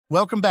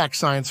Welcome back,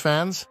 science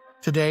fans.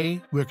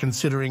 Today, we're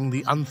considering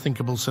the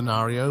unthinkable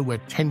scenario where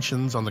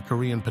tensions on the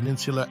Korean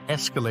Peninsula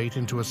escalate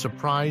into a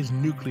surprise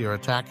nuclear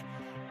attack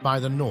by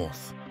the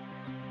North.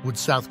 Would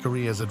South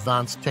Korea's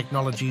advanced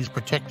technologies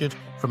protect it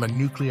from a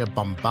nuclear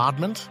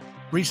bombardment?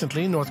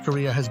 Recently, North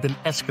Korea has been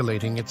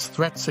escalating its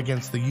threats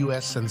against the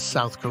US and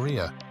South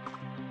Korea.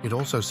 It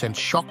also sent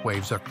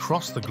shockwaves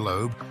across the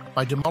globe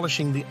by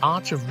demolishing the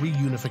Arch of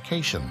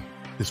Reunification.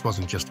 This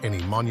wasn't just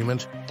any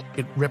monument,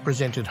 it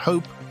represented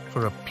hope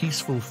for a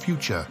peaceful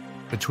future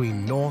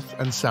between North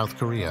and South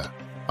Korea.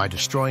 By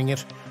destroying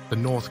it, the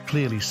North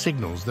clearly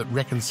signals that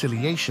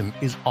reconciliation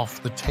is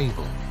off the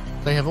table.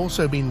 They have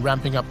also been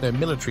ramping up their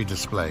military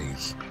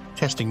displays,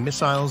 testing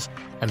missiles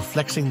and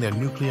flexing their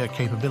nuclear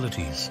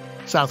capabilities.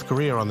 South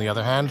Korea, on the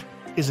other hand,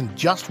 isn't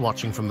just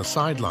watching from the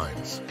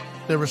sidelines.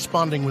 They're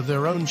responding with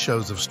their own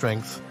shows of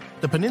strength.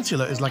 The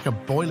peninsula is like a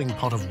boiling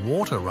pot of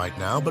water right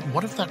now, but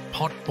what if that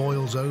pot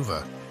boils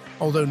over?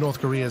 Although North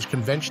Korea's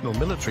conventional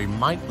military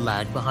might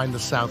lag behind the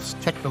South's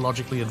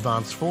technologically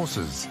advanced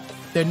forces,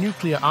 their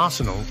nuclear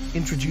arsenal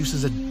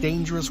introduces a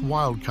dangerous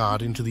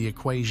wildcard into the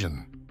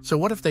equation. So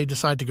what if they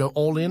decide to go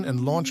all in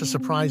and launch a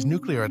surprise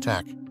nuclear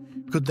attack?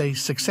 Could they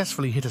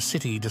successfully hit a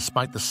city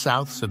despite the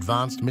South's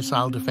advanced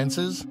missile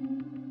defenses?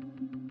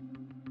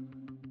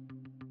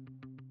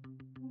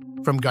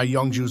 From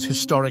Gyeongju's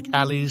historic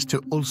alleys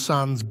to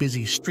Ulsan's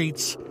busy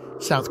streets,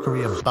 South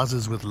Korea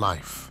buzzes with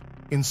life.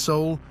 In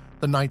Seoul,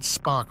 the night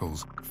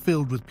sparkles,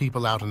 filled with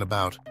people out and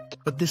about.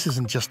 But this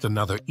isn't just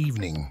another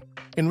evening.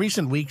 In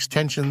recent weeks,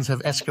 tensions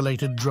have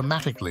escalated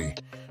dramatically,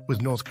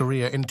 with North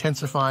Korea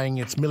intensifying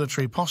its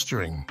military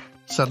posturing.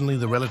 Suddenly,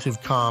 the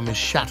relative calm is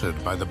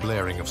shattered by the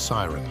blaring of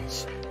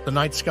sirens. The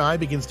night sky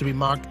begins to be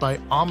marked by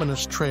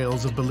ominous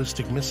trails of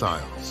ballistic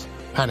missiles.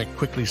 Panic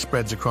quickly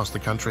spreads across the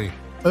country.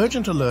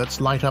 Urgent alerts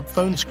light up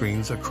phone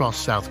screens across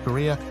South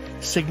Korea,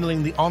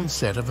 signaling the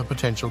onset of a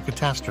potential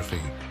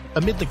catastrophe.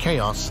 Amid the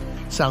chaos,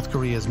 South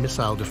Korea's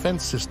missile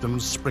defense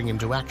systems spring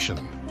into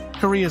action.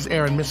 Korea's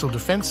air and missile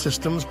defense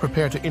systems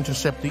prepare to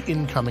intercept the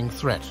incoming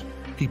threat.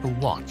 People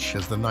watch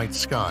as the night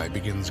sky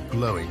begins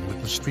glowing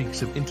with the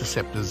streaks of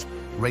interceptors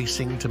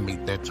racing to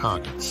meet their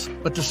targets.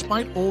 But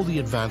despite all the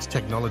advanced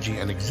technology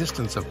and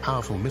existence of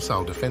powerful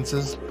missile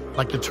defenses,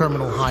 like the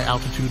Terminal High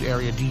Altitude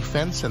Area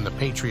Defense and the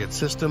Patriot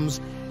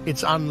systems,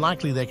 it's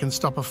unlikely they can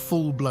stop a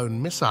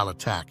full-blown missile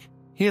attack.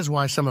 Here's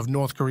why some of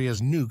North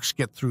Korea's nukes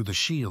get through the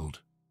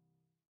shield.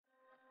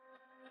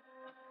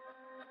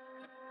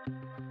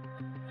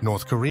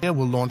 North Korea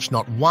will launch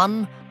not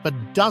one,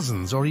 but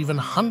dozens or even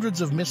hundreds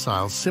of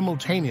missiles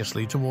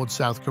simultaneously towards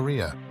South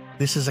Korea.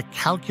 This is a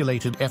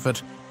calculated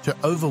effort to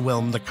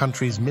overwhelm the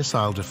country's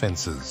missile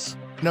defenses.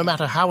 No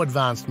matter how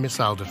advanced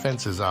missile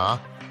defenses are,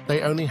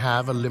 they only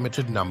have a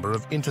limited number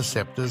of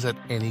interceptors at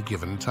any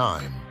given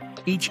time.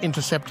 Each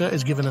interceptor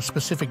is given a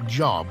specific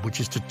job, which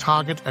is to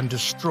target and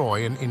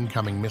destroy an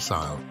incoming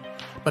missile.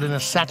 But in a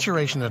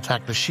saturation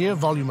attack, the sheer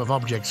volume of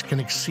objects can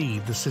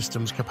exceed the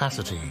system's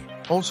capacity.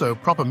 Also,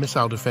 proper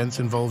missile defense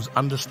involves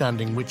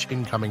understanding which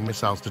incoming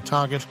missiles to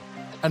target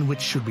and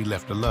which should be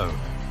left alone.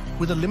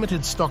 With a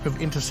limited stock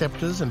of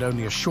interceptors and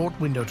only a short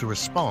window to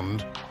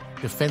respond,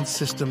 defense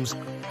systems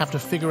have to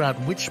figure out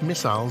which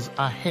missiles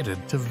are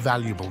headed to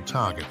valuable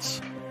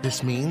targets.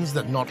 This means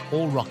that not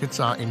all rockets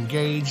are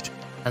engaged,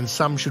 and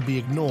some should be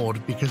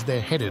ignored because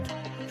they're headed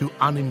to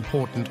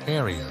unimportant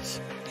areas.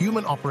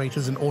 Human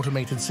operators and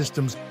automated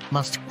systems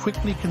must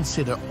quickly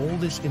consider all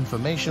this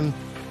information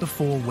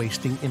before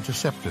wasting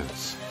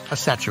interceptors. A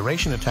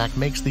saturation attack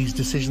makes these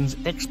decisions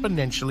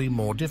exponentially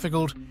more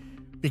difficult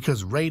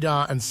because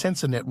radar and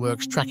sensor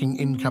networks tracking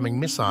incoming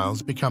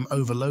missiles become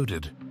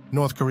overloaded.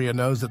 North Korea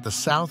knows that the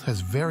South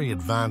has very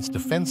advanced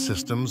defense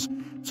systems,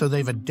 so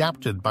they've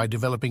adapted by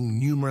developing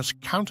numerous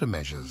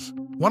countermeasures.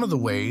 One of the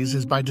ways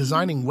is by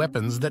designing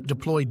weapons that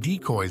deploy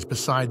decoys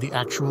beside the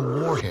actual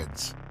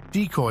warheads.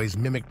 Decoys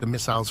mimic the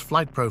missile's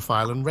flight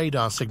profile and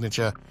radar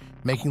signature,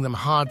 making them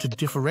hard to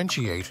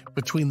differentiate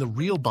between the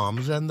real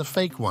bombs and the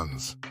fake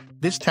ones.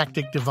 This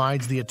tactic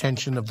divides the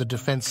attention of the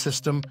defense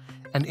system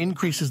and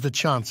increases the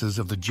chances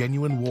of the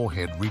genuine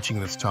warhead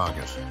reaching its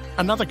target.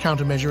 Another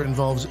countermeasure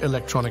involves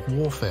electronic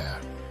warfare.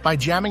 By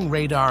jamming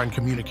radar and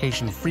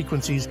communication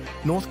frequencies,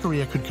 North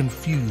Korea could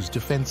confuse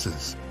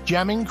defenses.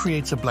 Jamming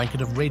creates a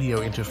blanket of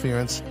radio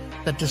interference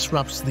that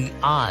disrupts the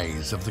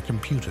eyes of the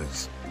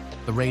computers.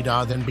 The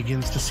radar then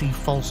begins to see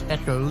false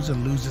echoes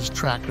and loses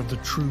track of the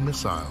true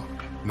missile.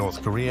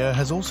 North Korea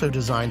has also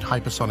designed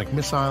hypersonic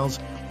missiles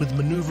with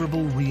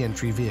maneuverable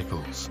re-entry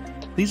vehicles.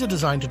 These are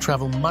designed to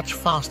travel much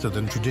faster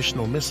than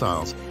traditional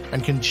missiles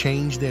and can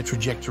change their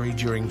trajectory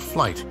during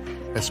flight,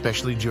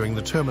 especially during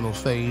the terminal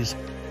phase,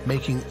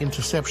 making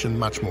interception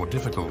much more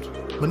difficult.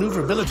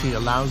 Maneuverability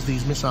allows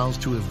these missiles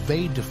to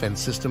evade defense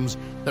systems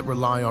that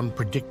rely on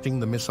predicting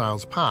the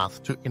missile's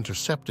path to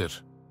intercept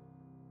it.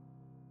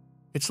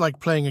 It's like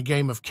playing a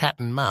game of cat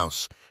and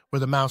mouse, where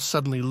the mouse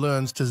suddenly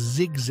learns to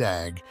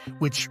zigzag,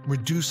 which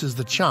reduces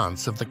the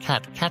chance of the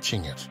cat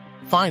catching it.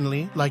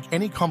 Finally, like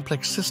any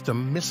complex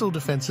system, missile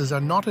defenses are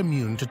not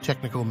immune to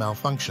technical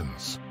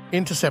malfunctions.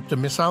 Interceptor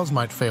missiles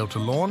might fail to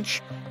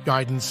launch,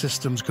 guidance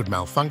systems could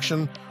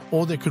malfunction,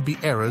 or there could be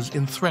errors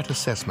in threat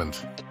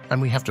assessment.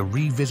 And we have to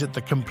revisit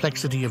the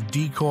complexity of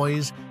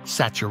decoys,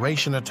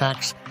 saturation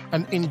attacks,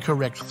 and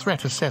incorrect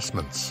threat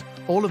assessments.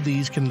 All of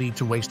these can lead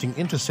to wasting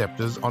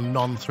interceptors on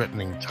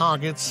non-threatening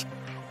targets,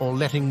 or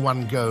letting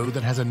one go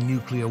that has a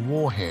nuclear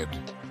warhead.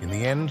 In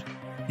the end,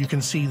 you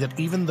can see that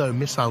even though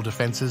missile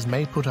defenses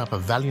may put up a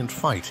valiant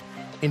fight,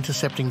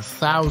 intercepting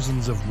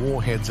thousands of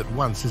warheads at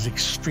once is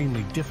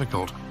extremely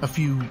difficult. A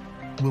few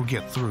will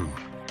get through.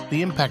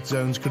 The impact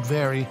zones could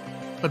vary,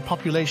 but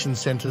population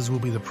centers will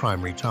be the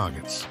primary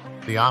targets.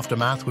 The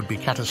aftermath would be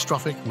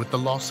catastrophic, with the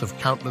loss of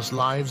countless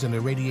lives and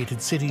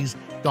irradiated cities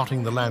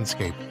dotting the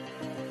landscape.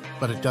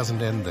 But it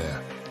doesn't end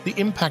there. The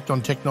impact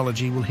on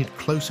technology will hit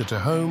closer to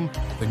home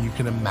than you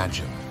can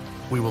imagine.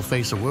 We will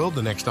face a world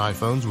the next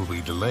iPhones will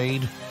be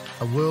delayed,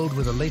 a world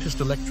where the latest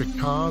electric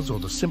cars or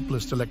the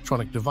simplest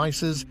electronic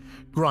devices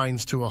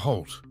grinds to a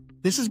halt.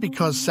 This is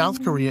because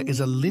South Korea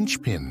is a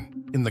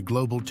linchpin in the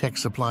global tech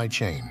supply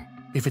chain.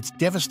 If it's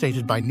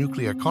devastated by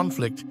nuclear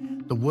conflict,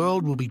 the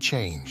world will be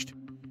changed.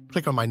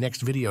 Click on my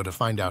next video to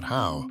find out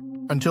how.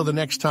 Until the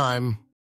next time,